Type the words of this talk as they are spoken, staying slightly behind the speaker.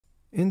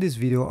In this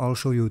video, I'll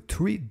show you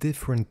 3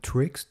 different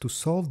tricks to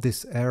solve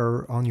this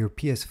error on your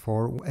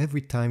PS4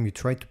 every time you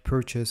try to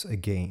purchase a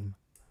game.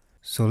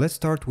 So let's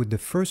start with the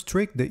first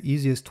trick. The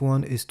easiest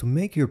one is to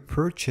make your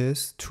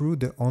purchase through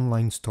the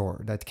online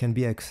store that can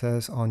be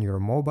accessed on your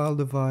mobile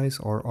device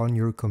or on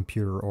your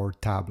computer or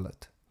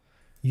tablet.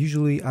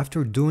 Usually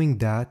after doing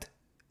that,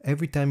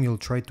 every time you'll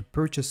try to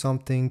purchase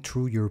something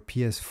through your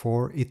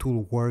PS4, it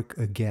will work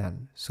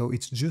again. So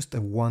it's just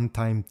a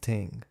one-time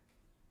thing.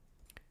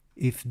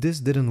 If this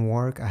didn't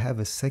work, I have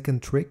a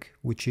second trick,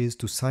 which is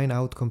to sign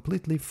out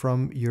completely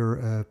from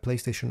your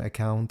PlayStation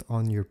account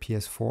on your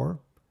PS4.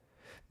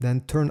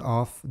 Then turn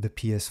off the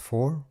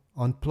PS4,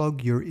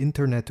 unplug your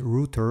internet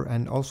router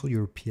and also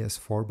your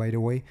PS4, by the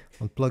way.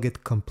 Unplug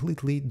it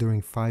completely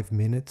during 5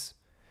 minutes.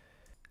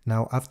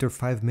 Now after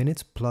 5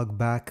 minutes, plug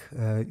back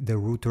the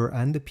router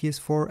and the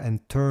PS4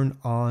 and turn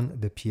on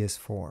the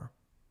PS4.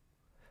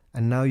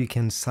 And now you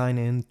can sign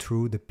in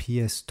through the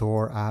PS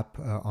Store app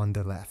on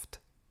the left.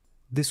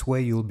 This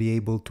way you'll be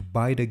able to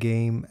buy the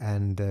game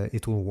and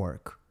it will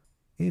work.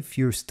 If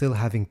you're still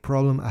having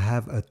problem, I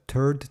have a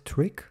third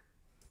trick,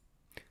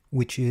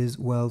 which is,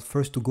 well,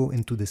 first to go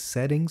into the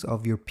settings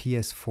of your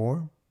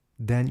PS4,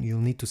 then you'll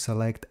need to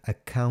select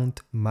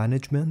Account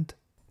Management,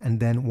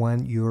 and then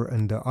when you're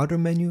in the other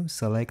menu,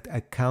 select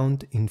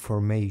Account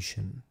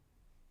Information.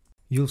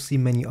 You'll see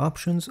many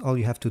options. All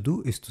you have to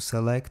do is to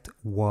select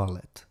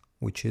Wallet,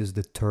 which is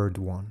the third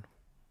one.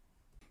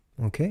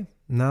 Okay,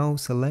 now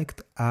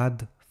select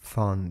Add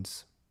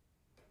Funds.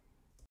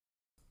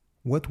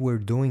 What we're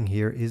doing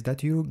here is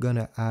that you're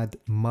gonna add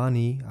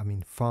money,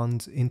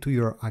 funds, into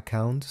your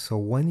account. So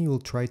when you'll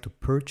try to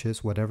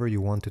purchase whatever you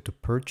wanted to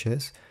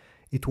purchase,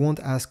 it won't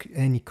ask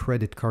any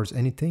credit cards,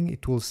 anything.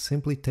 It will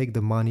simply take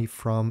the money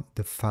from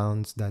the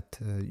funds that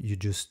you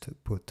just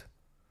put.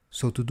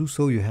 So to do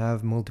so, you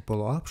have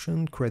multiple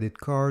options: credit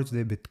cards,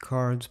 debit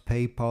cards,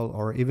 PayPal,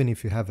 or even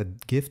if you have a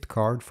gift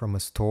card from a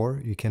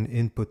store, you can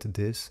input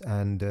this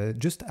and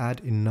just add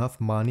enough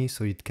money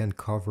so it can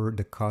cover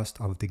the cost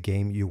of the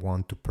game you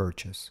want to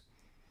purchase.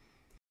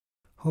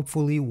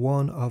 Hopefully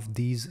one of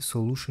these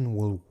solutions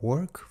will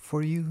work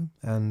for you,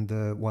 and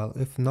well,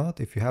 if not,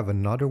 if you have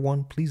another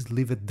one, please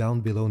leave it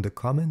down below in the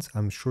comments.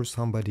 I'm sure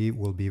somebody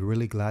will be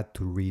really glad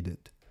to read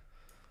it.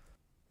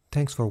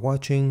 Thanks for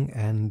watching,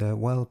 and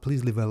well,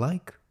 please leave a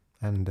like,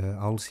 and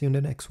I'll see you in the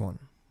next one.